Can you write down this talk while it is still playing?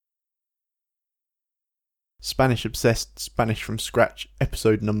Spanish Obsessed, Spanish from Scratch,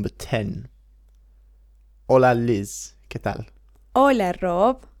 episode number 10. Hola Liz, ¿qué tal? Hola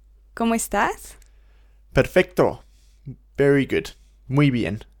Rob, ¿cómo estás? Perfecto. Very good. Muy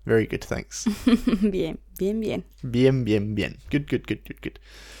bien. Very good, thanks. Bien. Bien. Good.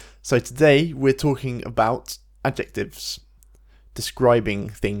 So today we're talking about adjectives, describing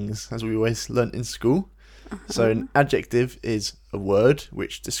things, as we always learnt in school. So an adjective is a word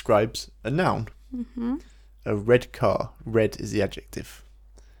which describes a noun. A red car. Red is the adjective.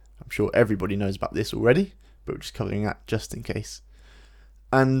 I'm sure everybody knows about this already, but we're just covering that just in case.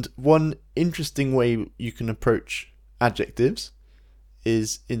 And one interesting way you can approach adjectives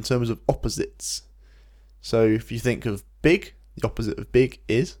is in terms of opposites. So if you think of big, the opposite of big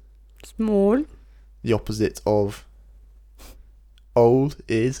is? Small. The opposite of old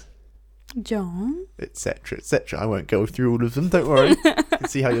is? Young. Etc. I won't go through all of them, don't worry. I can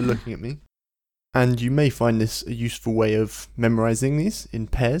see how you're looking at me. And you may find this a useful way of memorising these in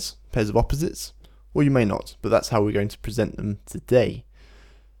pairs of opposites, or you may not, but that's how we're going to present them today.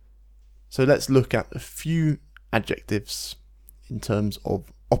 So let's look at a few adjectives in terms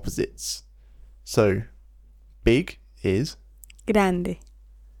of opposites. So, big is? Grande.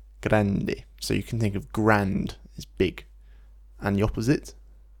 Grande. So you can think of grand as big. And the opposite?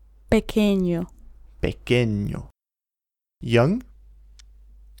 Pequeño. Pequeño. Young?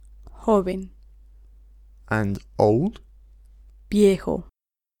 Joven. And old? Viejo.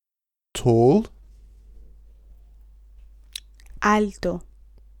 Tall? Alto.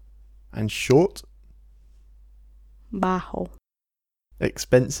 And short? Bajo.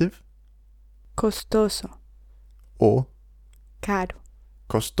 Expensive? Costoso. Or Caro.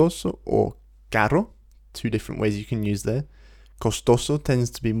 costoso or caro? Two different ways you can use there. Costoso tends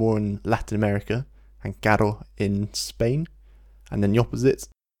to be more in Latin America and caro in Spain. And then the opposite?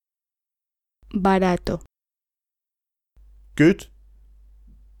 Barato. Good?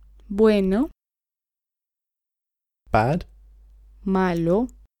 Bueno. Bad? Malo.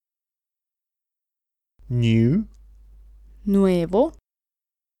 New? Nuevo.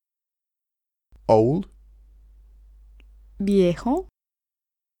 Old? Viejo.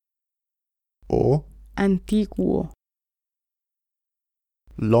 Or Antiguo.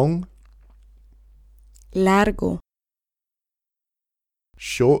 long? Largo.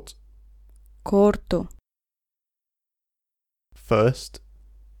 Short? Corto. First?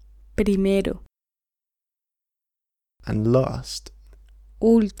 Primero. And last?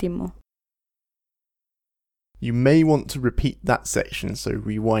 Último. You may want to repeat that section, so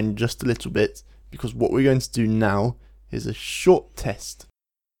rewind just a little bit, because what we're going to do now is a short test.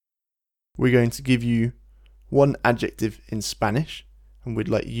 We're going to give you one adjective in Spanish, and we'd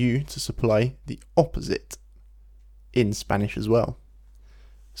like you to supply the opposite in Spanish as well.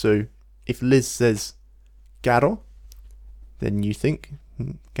 So if Liz says caro, then you think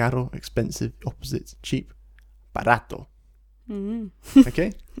caro, expensive, opposite, cheap, barato.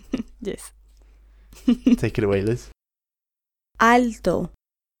 Okay? Yes. Take it away, Liz. Alto.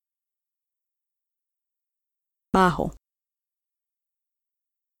 Bajo.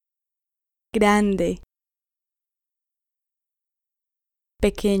 Grande.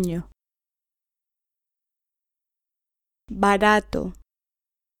 Pequeño. Barato.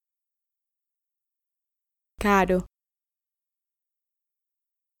 Caro.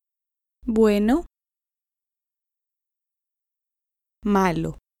 Bueno.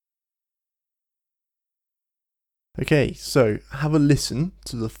 Malo. Okay, so have a listen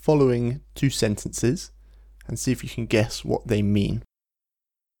to the following two sentences and see if you can guess what they mean.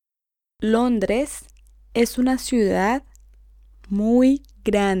 Londres es una ciudad muy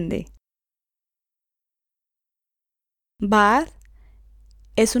grande. Bath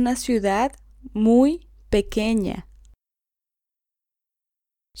es una ciudad muy pequeña.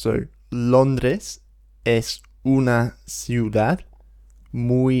 So, Londres es una ciudad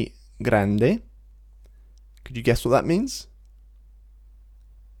muy grande. Could you guess what that means?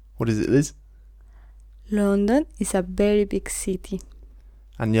 What is it, Liz? London is a very big city.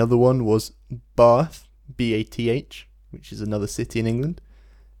 And the other one was Bath, B-A-T-H, which is another city in England.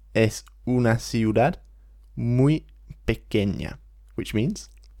 Es una ciudad muy pequeña, which means?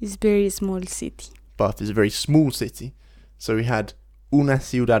 It's very small city. Bath is a very small city. So we had una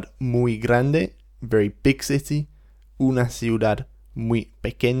ciudad muy grande, very big city. Una ciudad muy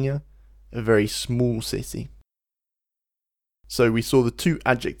pequeña, a very small city. So we saw the two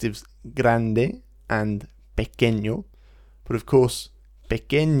adjectives grande and pequeño, but of course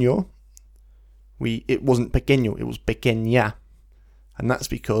pequeño, it wasn't pequeño, it was pequeña, and that's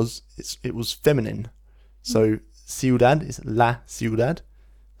because it was feminine. So ciudad is la ciudad,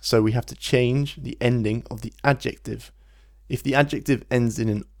 So we have to change the ending of the adjective. If the adjective ends in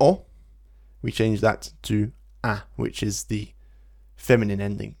an o, we change that to a, which is the feminine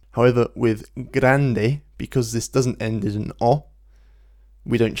ending. However, with grande, because this doesn't end in an o,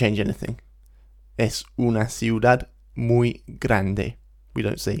 we don't change anything. Es una ciudad muy grande. We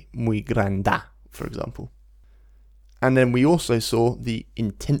don't say muy granda, for example. And then we also saw the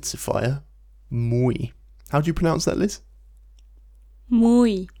intensifier muy. How do you pronounce that, Liz?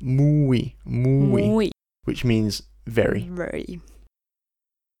 Muy. Muy. Muy. Which means very. Very.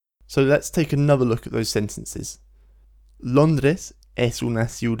 So let's take another look at those sentences. Londres es una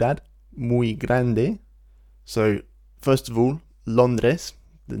ciudad muy grande. So, first of all, Londres,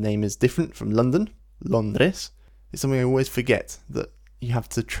 the name is different from London. Londres is something I always forget, that you have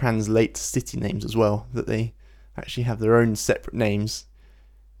to translate city names as well, that they actually have their own separate names,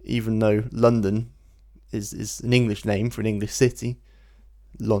 even though London is an English name for an English city.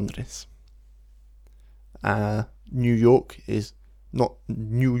 Londres. New York is not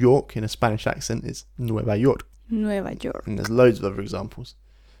New York in a Spanish accent, it's Nueva York. Nueva York. And there's loads of other examples.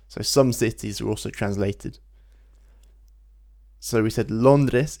 So some cities are also translated. So we said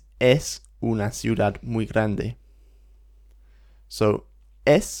Londres es una ciudad muy grande. So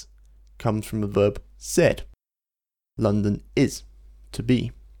es comes from the verb ser. London is, to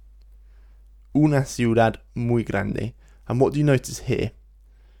be. Una ciudad muy grande. And what do you notice here?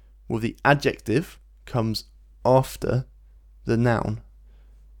 Well, the adjective comes after the noun.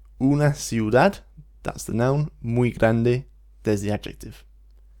 Una ciudad, that's the noun. Muy grande, there's the adjective.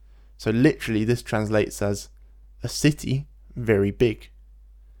 So literally this translates as a city very big.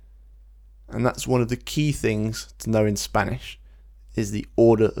 And that's one of the key things to know in Spanish, is the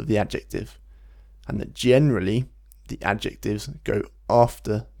order of the adjective. And that generally the adjectives go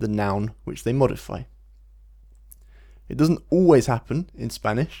after the noun which they modify. It doesn't always happen in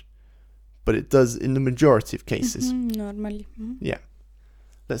Spanish, but it does in the majority of cases. Normally. Yeah.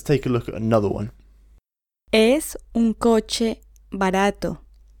 Let's take a look at another one. Es un coche barato.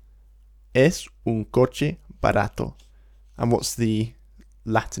 Es un coche barato. And what's the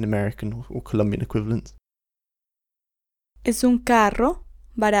Latin American or Colombian equivalent? Es un carro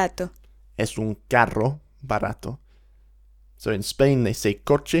barato. Es un carro barato. So in Spain they say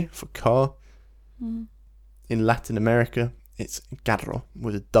coche for car. In Latin America it's carro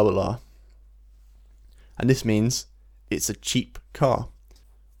with a double R. And this means it's a cheap car.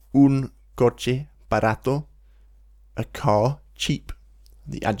 Un coche barato, a car cheap.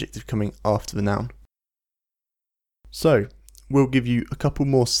 The adjective coming after the noun. So, we'll give you a couple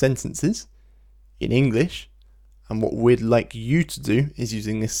more sentences in English, and what we'd like you to do is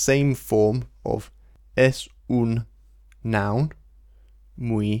using the same form of es un noun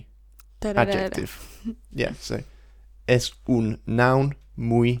muy adjective. Yeah, so es un noun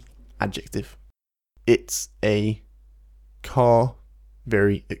muy adjective. It's a car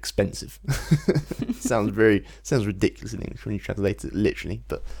very expensive. sounds ridiculous in English when you translate it literally,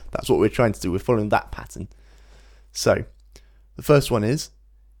 but that's what we're trying to do. We're following that pattern. So, the first one is,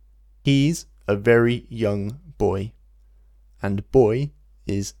 he's a very young boy, and boy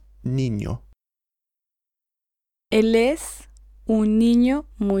is niño. Él es un niño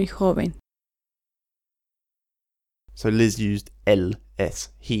muy joven. So Liz used él es.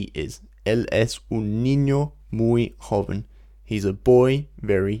 He is. Él es un niño muy joven. He's a boy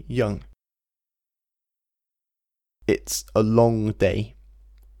very young. It's a long day.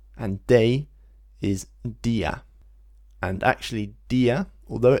 And day is día. And actually día,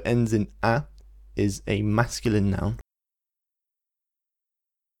 although it ends in a, is a masculine noun.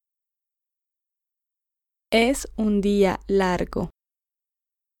 Es un día largo.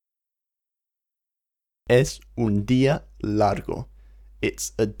 Es un día largo.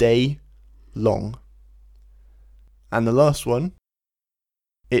 It's a day long. And the last one,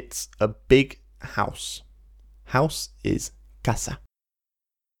 it's a big house. House is casa.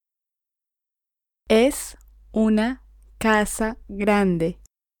 Es una casa grande.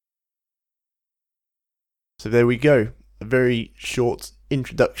 So there we go. A very short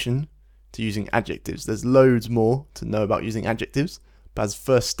introduction to using adjectives. There's loads more to know about using adjectives, but as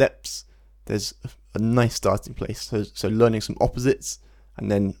first steps, there's a nice starting place. So learning some opposites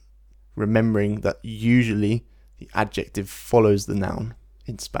and then remembering that usually the adjective follows the noun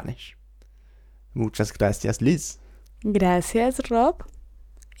in Spanish. Muchas gracias, Liz. Gracias, Rob.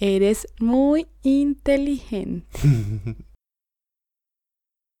 Eres muy inteligente.